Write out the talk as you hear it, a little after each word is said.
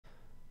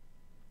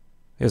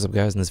Hey, what's up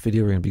guys? In this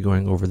video we're going to be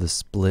going over the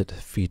split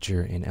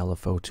feature in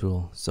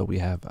LFOTool. So we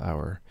have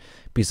our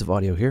piece of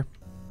audio here.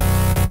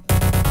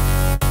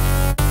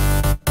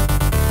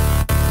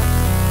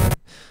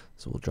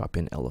 So we'll drop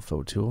in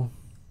LFOTool,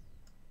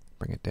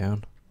 bring it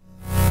down.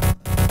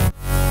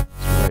 So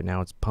right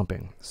now it's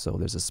pumping. So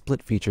there's a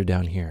split feature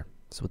down here.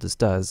 So what this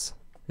does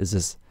is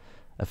this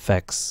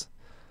affects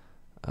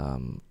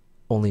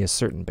only a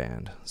certain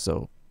band.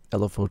 So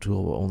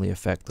LFOTool will only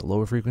affect the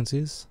lower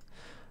frequencies,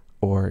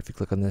 or if you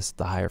click on this,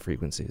 the higher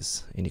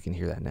frequencies, and you can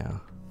hear that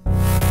now.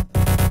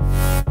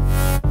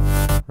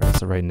 Right,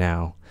 so right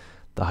now,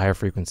 the higher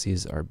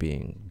frequencies are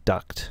being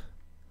ducked,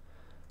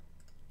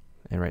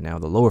 and right now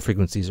the lower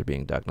frequencies are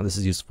being ducked. Now this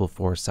is useful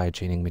for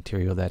sidechaining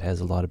material that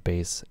has a lot of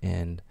bass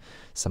and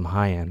some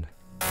high end.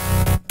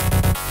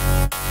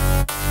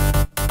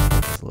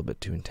 It's a little bit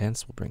too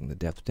intense. We'll bring the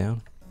depth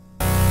down.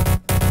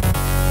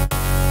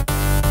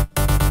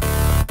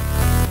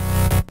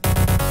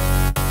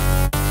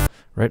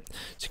 Right,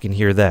 so you can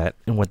hear that,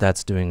 and what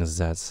that's doing is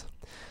that's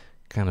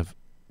kind of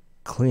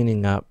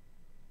cleaning up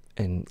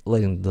and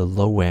letting the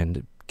low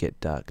end get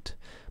ducked,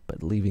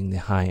 but leaving the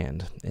high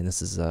end. And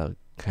this is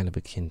kind of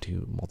akin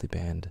to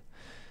multiband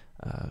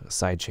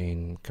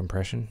sidechain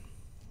compression,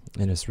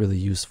 and it's really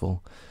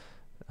useful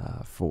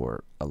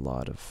for a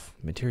lot of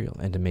material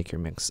and to make your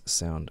mix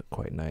sound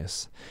quite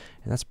nice.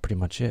 And that's pretty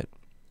much it.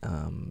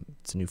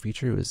 It's a new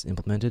feature. It was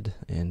implemented,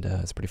 and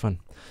it's pretty fun.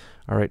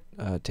 All right,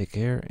 take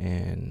care,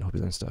 and hope you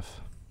learn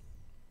stuff.